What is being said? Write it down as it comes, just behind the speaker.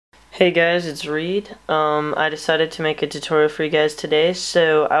Hey guys, it's Reed. I decided to make a tutorial for you guys today,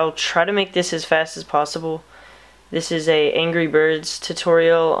 so I'll try to make this as fast as possible. This is a Angry Birds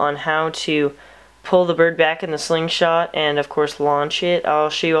tutorial on how to pull the bird back in the slingshot and of course launch it.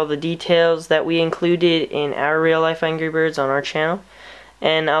 I'll show you all the details that we included in our real life Angry Birds on our channel,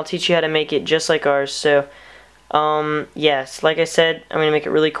 and I'll teach you how to make it just like ours. So yes, like I said, I'm going to make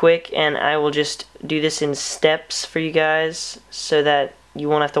it really quick, and I will just do this in steps for you guys so that you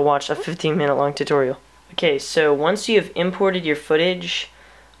won't have to watch a 15-minute long tutorial. Okay, so once you have imported your footage,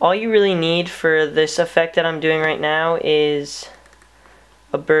 all you really need for this effect that I'm doing right now is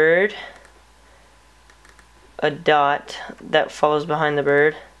a bird, a dot that follows behind the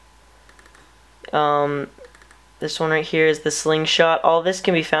bird. This one right here is the slingshot. All this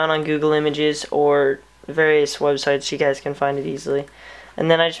can be found on Google Images or various websites. You guys can find it easily.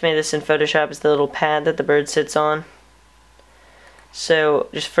 And then I just made this in Photoshop as the little pad that the bird sits on. So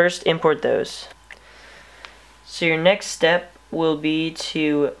just first import those. So your next step will be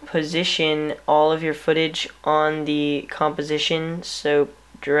to position all of your footage on the composition. So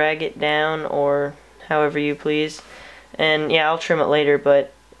drag it down or however you please. And yeah, I'll trim it later,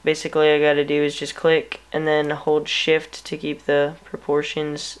 but basically all I gotta do is just click and then hold shift to keep the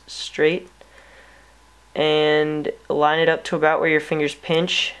proportions straight. And line it up to about where your fingers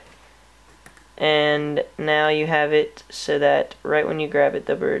pinch. And now you have it so that right when you grab it,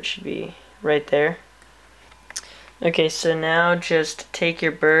 the bird should be right there. Okay, so now just take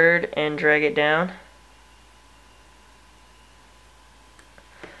your bird and drag it down.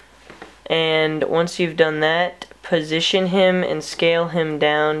 And once you've done that, position him and scale him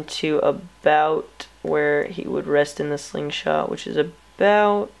down to about where he would rest in the slingshot, which is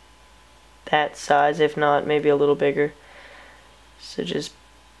about that size, if not maybe a little bigger. So just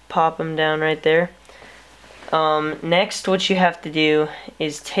pop him down right there. Next, what you have to do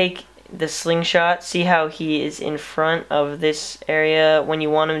is take the slingshot. See how he is in front of this area when you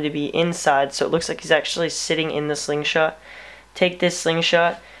want him to be inside, so it looks like he's actually sitting in the slingshot. Take this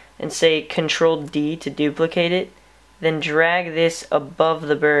slingshot and say Control D to duplicate it, then drag this above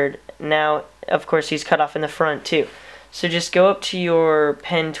the bird. Now of course he's cut off in the front too, so just go up to your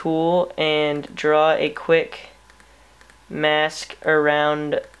pen tool and draw a quick mask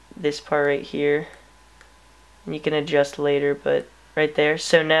around this part right here, and you can adjust later, but right there.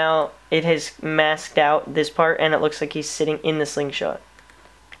 So now it has masked out this part and it looks like he's sitting in the slingshot.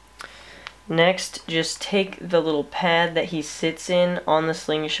 Next, just take the little pad that he sits in on the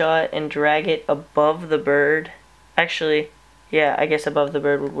slingshot and drag it above the bird. Actually, yeah, I guess above the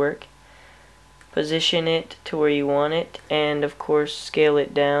bird would work. Position it to where you want it, and of course scale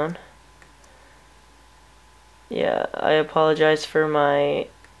it down. Yeah, I apologize for my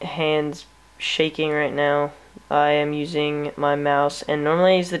hands shaking right now. I am using my mouse, and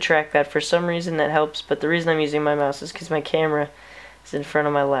normally I use the trackpad. For some reason that helps, but the reason I'm using my mouse is because my camera is in front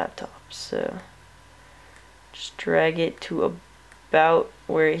of my laptop. So just drag it to about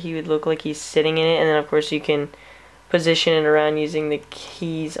where he would look like he's sitting in it, and then of course you can position it around using the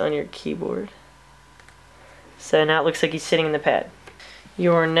keys on your keyboard. So now it looks like he's sitting in the pad.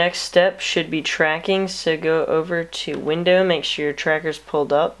 Your next step should be tracking, so go over to Window, make sure your tracker's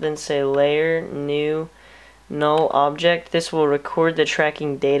pulled up, then say Layer, New, Null Object. This will record the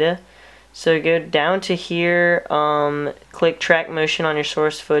tracking data. So go down to here, click Track Motion on your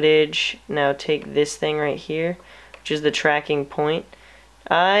source footage. Now take this thing right here, which is the tracking point.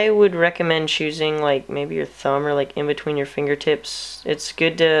 I would recommend choosing like maybe your thumb or like in between your fingertips. It's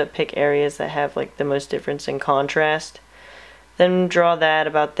good to pick areas that have like the most difference in contrast. Then draw that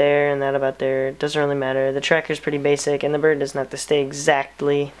about there and that about there. It doesn't really matter. The tracker's pretty basic and the bird doesn't have to stay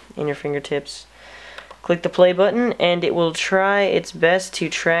exactly in your fingertips. Click the play button and it will try its best to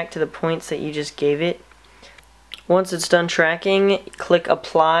track to the points that you just gave it. Once it's done tracking, click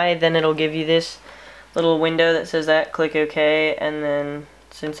apply, then it'll give you this little window that says that. Click OK, and then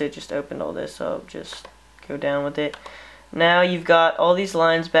since it just opened all this, I'll just go down with it. Now you've got all these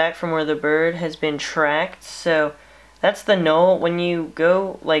lines back from where the bird has been tracked, so that's the null. When you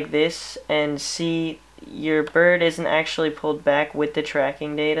go like this and see your bird isn't actually pulled back with the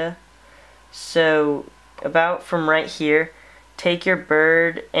tracking data, so about from right here, take your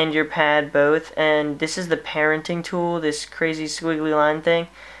bird and your pad both, and this is the parenting tool, this crazy squiggly line thing.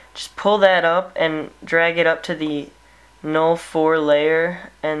 Just pull that up and drag it up to the null 4 layer,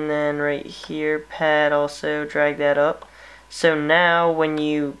 and then right here, pad also, drag that up. So now when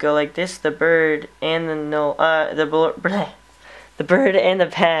you go like this, the bird and the null, the bird and the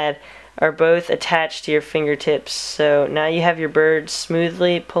pad are both attached to your fingertips. So now you have your bird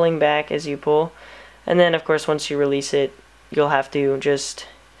smoothly pulling back as you pull, and then of course once you release it, you'll have to just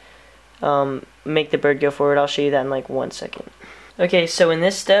make the bird go forward. I'll show you that in like 1 second. Okay, so in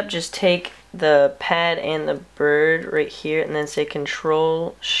this step, just take the pad and the bird right here and then say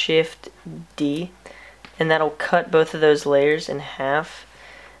Control Shift D, and that'll cut both of those layers in half.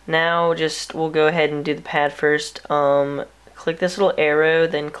 Now we'll go ahead and do the pad first. Click this little arrow,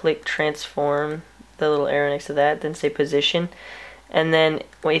 then click Transform, the little arrow next to that, then say Position, and then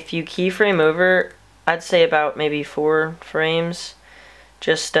if you keyframe over, I'd say about maybe 4 frames,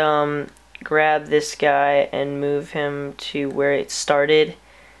 just grab this guy and move him to where it started.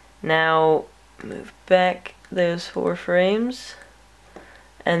 Now move back those 4 frames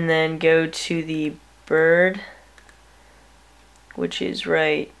and then go to the bird, which is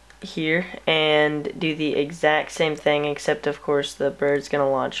right here, and do the exact same thing, except of course the bird's gonna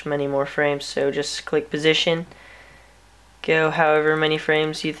launch many more frames. So just click Position, go however many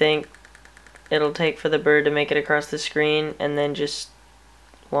frames you think it'll take for the bird to make it across the screen, and then just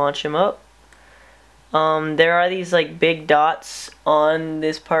launch him up. There are these like big dots on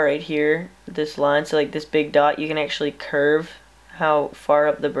this part right here, this line, so like this big dot, you can actually curve how far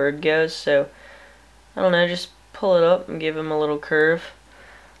up the bird goes. So I don't know, just pull it up and give him a little curve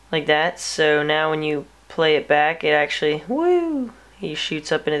like that. So now when you play it back, it actually, woo, he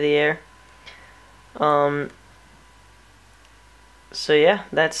shoots up into the air. So yeah,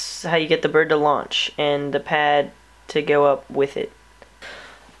 that's how you get the bird to launch and the pad to go up with it.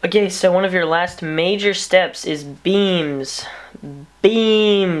 Okay, so one of your last major steps is beams.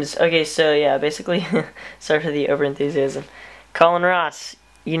 Beams! Okay, so yeah, basically, sorry for the overenthusiasm. Colin Ross,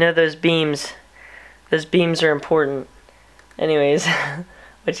 you know those beams. Those beams are important. Anyways,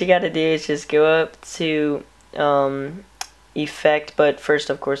 what you gotta do is just go up to Effect, but first,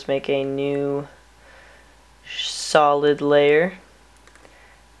 of course, make a new solid layer.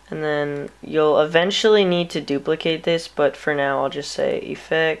 And then you'll eventually need to duplicate this, but for now I'll just say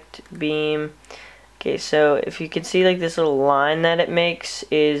Effect, Beam. Okay, so if you can see like this little line that it makes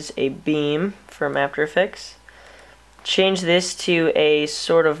is a beam from After Effects. Change this to a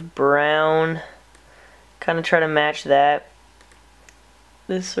sort of brown, kind of try to match that.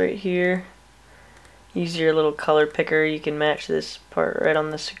 This right here. Use your little color picker, you can match this part right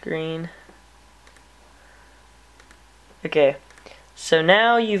on the screen. Okay. So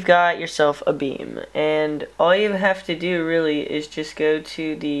now you've got yourself a beam, and all you have to do really is just go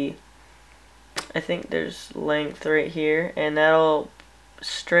to the, I think there's length right here, and that'll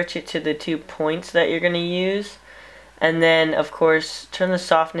stretch it to the 2 points that you're going to use. And then of course turn the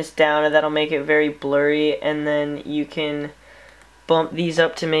softness down, and that'll make it very blurry, and then you can bump these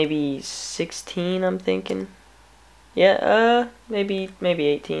up to maybe 16, I'm thinking. Yeah, maybe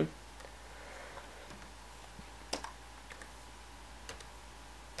 18.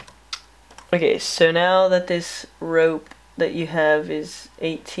 Okay, so now that this rope that you have is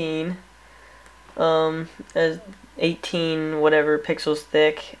 18, as 18 whatever pixels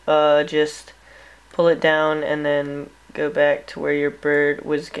thick, just pull it down and then go back to where your bird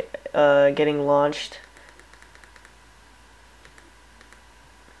was getting launched.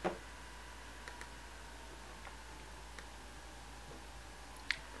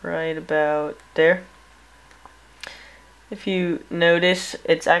 Right about there. If you notice,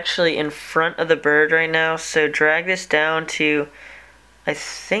 it's actually in front of the bird right now, so drag this down to, I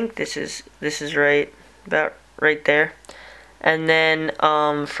think this is right about right there. And then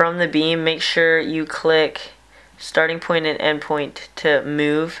from the beam, make sure you click starting point and end point to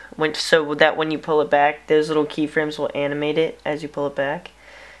move, so that when you pull it back, those little keyframes will animate it as you pull it back.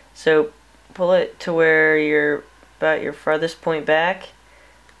 So pull it to where you're about your farthest point back,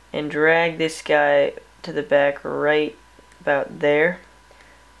 and drag this guy to the back right about there.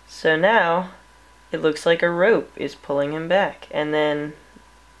 So now it looks like a rope is pulling him back. And then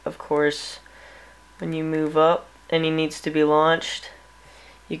of course when you move up and he needs to be launched,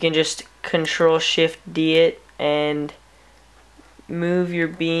 you can just Control Shift D it and move your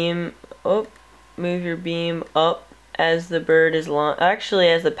beam up, as the bird is launched. Actually,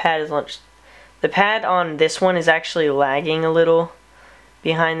 as the pad is launched. The pad on this one is actually lagging a little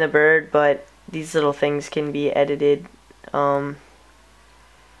behind the bird, but these little things can be edited.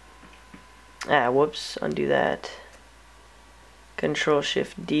 Whoops, undo that. Control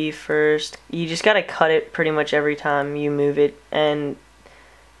Shift D first. You just gotta cut it pretty much every time you move it, and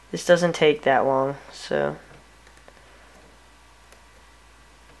this doesn't take that long, so.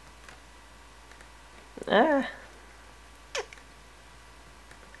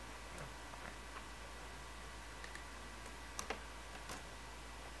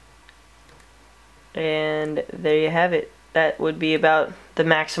 And there you have it. That would be about the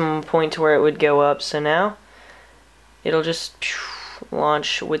maximum point to where it would go up. So now it'll just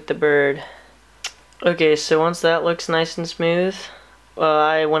launch with the bird. Okay, so once that looks nice and smooth,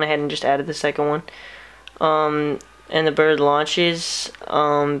 I went ahead and just added the second one. And the bird launches.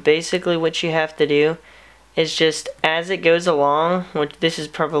 Basically what you have to do is just as it goes along, which this is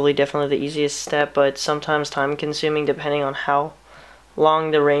probably definitely the easiest step, but sometimes time consuming depending on how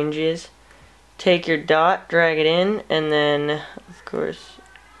long the range is. Take your dot, drag it in, and then of course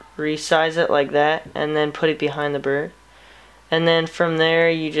resize it like that, and then put it behind the bird. And then from there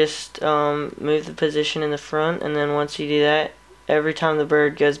you just move the position in the front, and then once you do that, every time the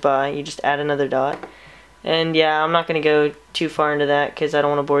bird goes by you just add another dot. And yeah, I'm not going to go too far into that because I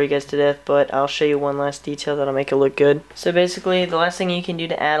don't want to bore you guys to death, but I'll show you one last detail that'll make it look good. So basically, the last thing you can do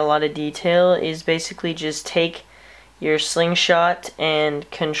to add a lot of detail is basically just take your slingshot and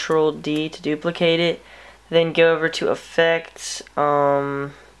Control D to duplicate it, then go over to Effects,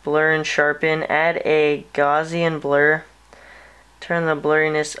 Blur and Sharpen, add a Gaussian blur, turn the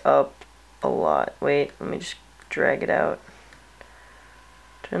blurriness up a lot. Wait, let me just drag it out.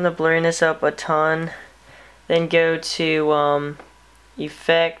 Turn the blurriness up a ton. Then go to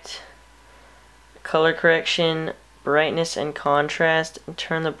Effect, Color Correction, Brightness and Contrast, and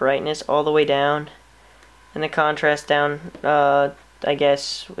turn the brightness all the way down, and the contrast down. I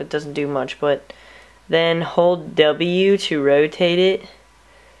guess it doesn't do much, but then hold W to rotate it,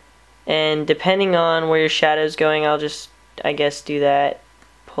 and depending on where your shadow's going, I'll just, I guess, do that.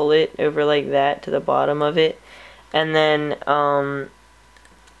 Pull it over like that to the bottom of it, and then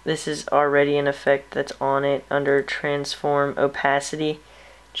this is already an effect that's on it under Transform Opacity.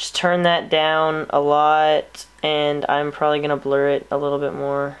 Just turn that down a lot, and I'm probably going to blur it a little bit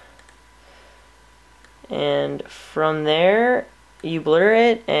more. And from there, you blur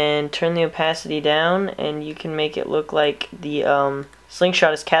it and turn the opacity down, and you can make it look like the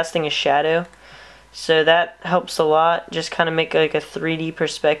slingshot is casting a shadow. So that helps a lot. Just kind of make like a 3D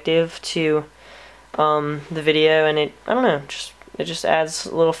perspective to the video, and it, I don't know, it just adds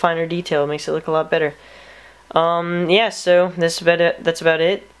a little finer detail, makes it look a lot better. Yeah, so that's about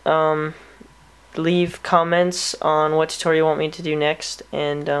it. Leave comments on what tutorial you want me to do next,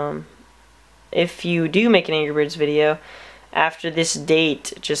 and if you do make an Angry Birds video after this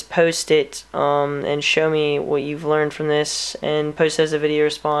date, just post it and show me what you've learned from this, and post as a video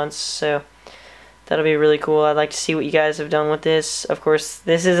response. So that'll be really cool. I'd like to see what you guys have done with this. Of course,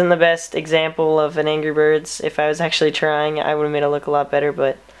 this isn't the best example of an Angry Birds. If I was actually trying, I would have made it look a lot better,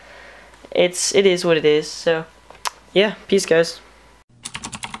 but it is what it is. So yeah, peace guys.